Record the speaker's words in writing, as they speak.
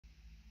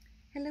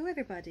Hello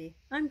everybody,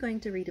 I'm going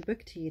to read a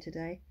book to you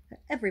today that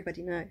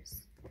everybody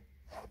knows.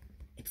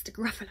 It's the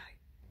Gruffalo.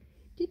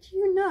 Did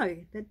you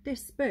know that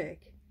this book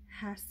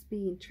has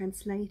been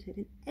translated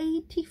in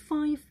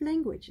 85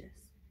 languages?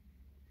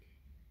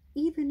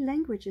 Even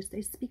languages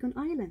they speak on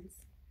islands,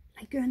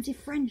 like Guernsey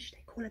French,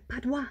 they call it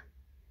patois.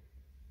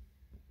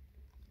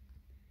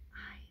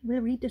 I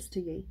will read this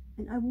to you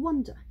and I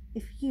wonder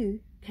if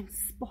you can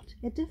spot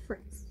a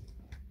difference.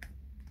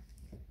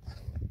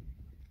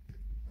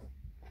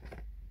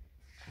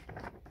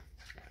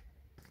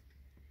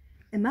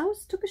 A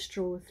mouse took a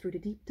stroll through the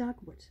deep dark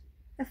wood.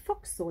 A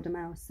fox saw the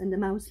mouse, and the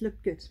mouse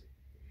looked good.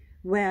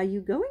 "Where are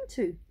you going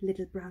to,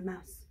 little brown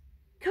mouse?"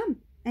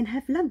 "Come and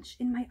have lunch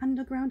in my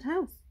underground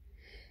house."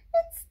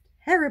 "It's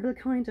terrible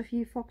kind of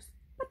you, fox,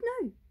 but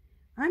no,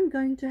 I'm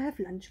going to have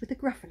lunch with a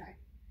Gruffalo."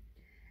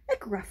 "A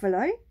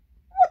Gruffalo?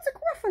 What's a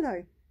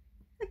Gruffalo?"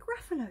 "A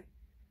Gruffalo.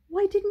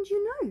 Why didn't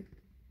you know?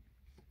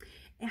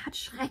 Hat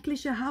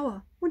schreckliche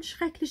Hauer und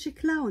schreckliche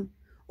Klauen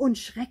und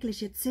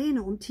schreckliche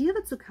Zähne,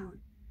 Tiere zu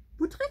kauen."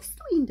 "Wo triffst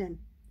du ihn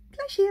denn?"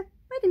 "Gleich hier,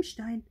 bei dem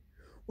Stein.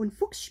 Und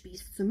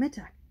Fuchsspieß zum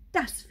Mittag,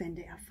 das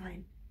fände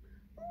fein."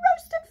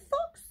 "Roasted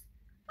fox!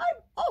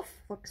 I'm off,"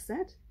 Fox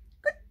said.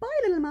 "Goodbye,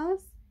 little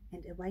mouse,"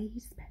 and away he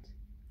sped.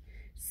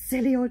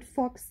 Silly old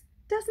fox,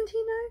 doesn't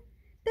he know?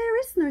 There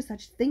is no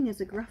such thing as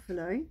a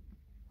Gruffalo.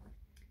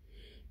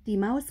 Die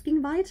Maus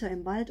ging weiter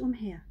im Wald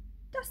umher.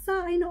 Das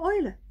sah eine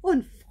Eule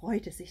und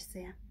freute sich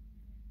sehr.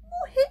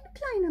 "Wohin,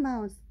 kleine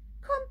Maus?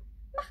 Komm,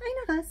 mach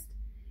eine Rast.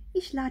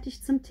 Ich lade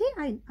dich zum Tee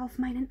ein auf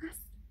meinen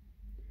Ast."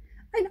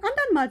 "Ein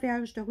andern Mal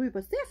wäre ich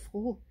darüber sehr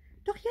froh,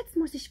 doch jetzt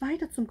muss ich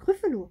weiter zum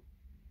Gruffalo."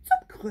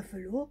 "Zum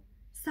Gruffalo?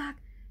 Sag,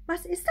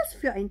 was ist das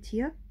für ein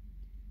Tier?"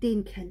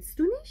 "Den kennst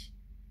du nicht?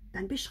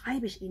 Dann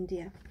beschreibe ich ihn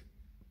dir.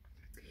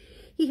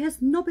 He has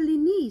knobbly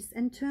knees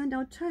and turned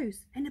out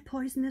toes and a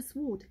poisonous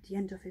wart at the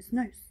end of his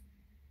nose."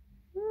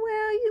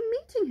 "Where are you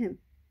meeting him?"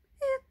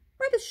 "Here,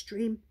 by the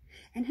stream,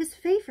 and his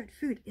favorite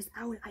food is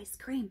owl ice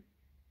cream."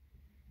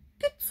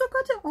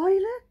 "Gezuckerte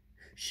Eule!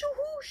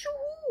 Schuhu,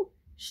 schuhu!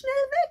 Schnell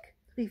weg!"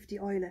 rief die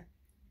Eule.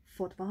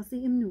 Fort war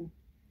sie im Nu.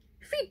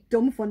 Wie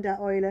dumm von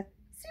der Eule!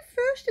 Sie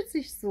fürchtet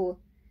sich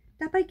so.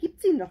 Dabei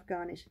gibt's ihn doch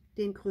gar nicht,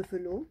 den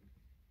Gruffalo.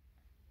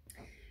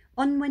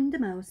 On went the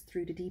mouse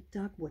through the deep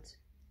dark wood.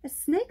 A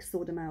snake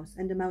saw the mouse,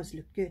 and the mouse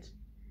looked good.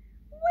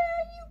 "Where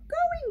are you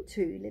going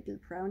to, little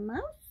brown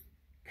mouse?"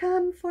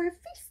 "Come for a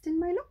feast in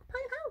my log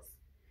pile house."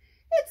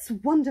 "It's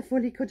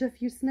wonderfully good of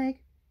you,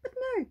 snake, but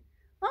no,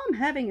 I'm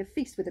having a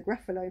feast with a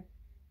Gruffalo."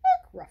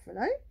 "A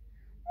Gruffalo?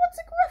 What's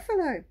a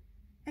Gruffalo?"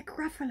 "A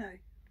Gruffalo.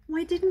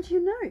 Why didn't you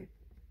know?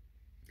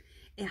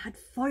 Hat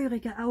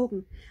feurige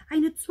Augen,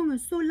 eine Zunge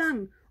so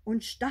lang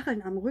und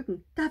Stacheln am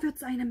Rücken, da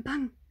wird's einem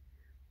bang."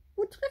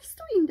 "Wo triffst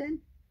du ihn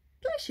denn?"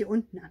 "Gleich hier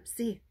unten am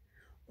See.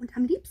 Und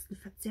am liebsten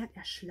verzehrt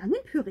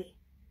Schlangenpüree."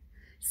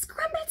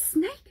 "Scrambled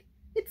snake,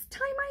 it's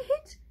time I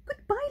hit.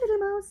 Goodbye, little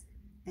mouse,"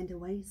 and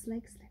away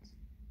Snake slid.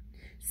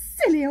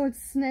 Silly old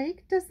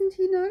snake, doesn't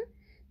he know?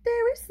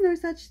 There is no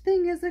such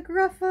thing as a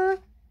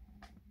Gruffer.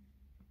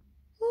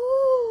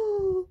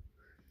 Oh,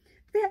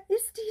 wer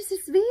ist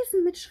dieses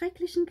Wesen mit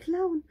schrecklichen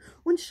Klauen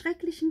und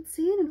schrecklichen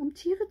Zähnen,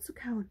 Tiere zu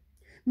kauen?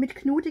 Mit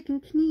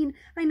knotigen Knien,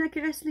 einer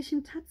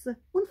grässlichen Tatze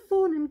und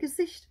vorn im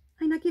Gesicht,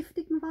 einer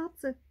giftigen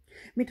Warze.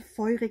 Mit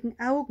feurigen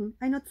Augen,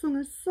 einer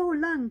Zunge so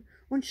lang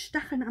und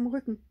Stacheln am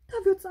Rücken,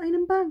 da wird's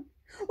einem bang.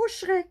 Oh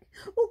Schreck,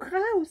 oh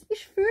Graus,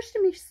 ich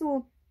fürchte mich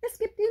so. Es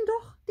gibt ihn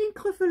doch, den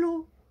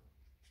Gruffalo."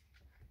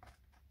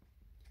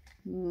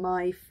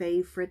 "My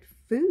favorite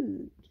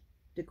food,"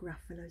 the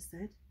Gruffalo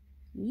said.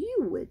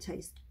 "You will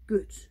taste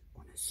good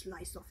on a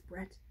slice of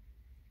bread."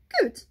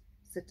 "Good,"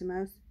 said the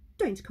mouse.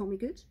 "Don't call me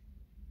good.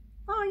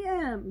 I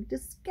am the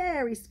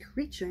scariest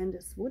creature in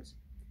this wood.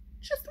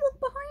 Just walk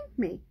behind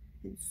me,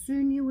 and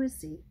soon you will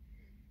see.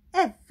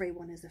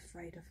 Everyone is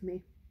afraid of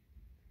me."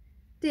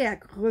 Der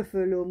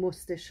Gruffalo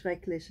musste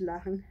schrecklich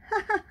lachen.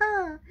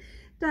 "Hahaha!"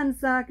 Dann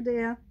sagte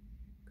er,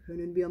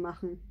 "Können wir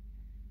machen."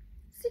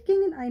 Sie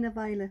gingen eine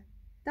Weile,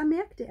 da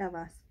merkte er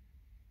was.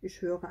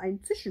 Ich höre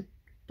ein Zischen,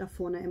 da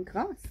vorne im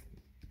Gras.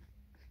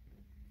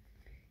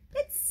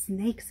 "It's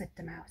Snake," said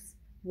the mouse.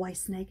 "Why,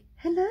 Snake,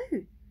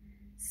 hello."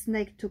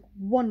 Snake took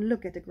one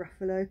look at the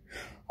Gruffalo.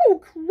 "Oh,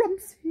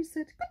 crumbs," he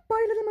said.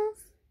 "Goodbye, little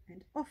mouse."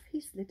 And off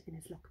he slid in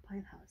his log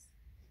pile house.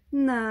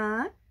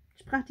 "Na,"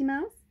 sprach die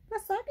Maus,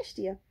 "was sag ich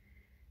dir?"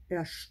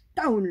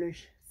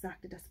 "Erstaunlich,"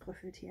 sagte das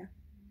Grüffeltier.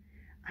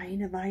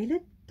 Eine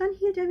Weile, dann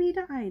hielt er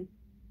wieder ein.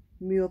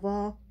 Mir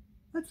war,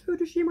 als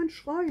hörte ich jemand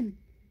schreien.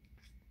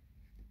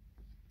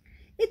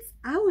 "It's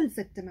Owl,"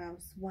 said the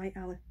mouse. "Why,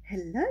 Owl,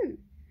 hello."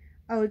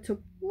 Owl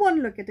took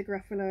one look at the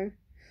Gruffalo.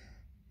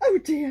 "Oh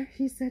dear,"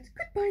 he said.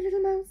 "Goodbye,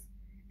 little mouse."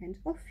 And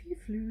off he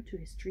flew to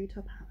his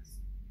treetop house.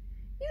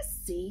 "You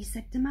see,"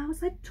 said the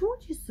mouse, "I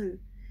told you so."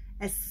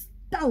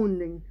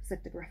 "Astounding,"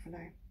 said the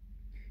Gruffalo.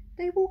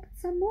 They walked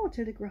some more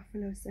till the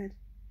Gruffalo said,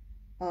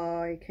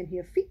 "I can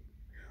hear feet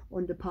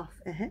on the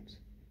path ahead."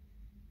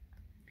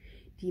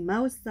 Die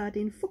Maus sah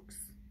den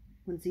Fuchs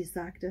und sie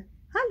sagte,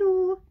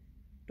 "Hallo!"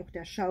 Doch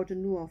der schaute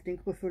nur auf den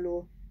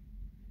Gruffalo.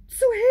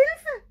 Zu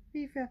Hilfe,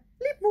 rief er.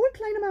 Leb wohl,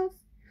 kleine Maus.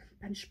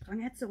 Dann sprang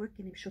er zurück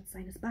in den Schutz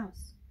seines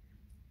Baus.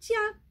 Tja,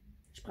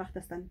 sprach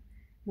das dann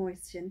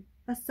Mäuschen,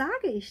 was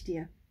sage ich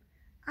dir?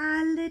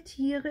 Alle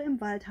Tiere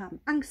im Wald haben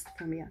Angst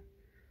vor mir.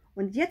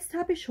 Und jetzt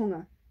hab ich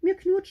Hunger, mir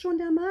knurrt schon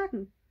der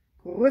Magen.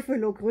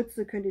 Gruffalo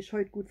Grütze könnte ich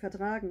heut gut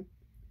vertragen.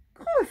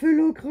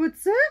 Gruffalo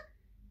Grütze?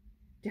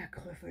 Der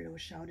Gruffalo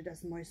schaute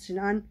das Mäuschen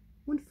an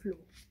und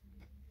floh.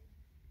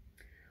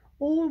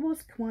 All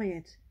was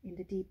quiet in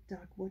the deep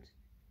dark wood.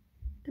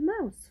 The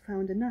mouse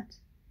found a nut,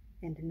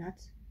 and the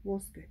nut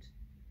was good.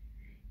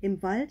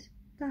 Im Wald,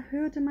 da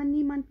hörte man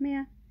niemand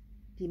mehr.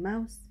 Die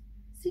Maus,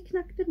 sie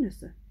knackte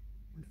Nüsse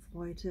und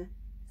freute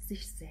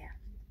sich sehr.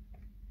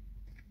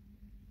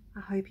 I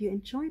hope you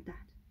enjoyed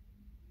that.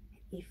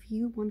 And if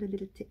you want a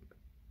little tip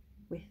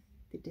with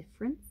the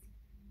difference,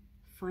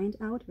 find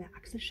out where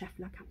Axel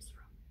Scheffler comes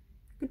from.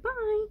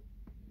 Goodbye!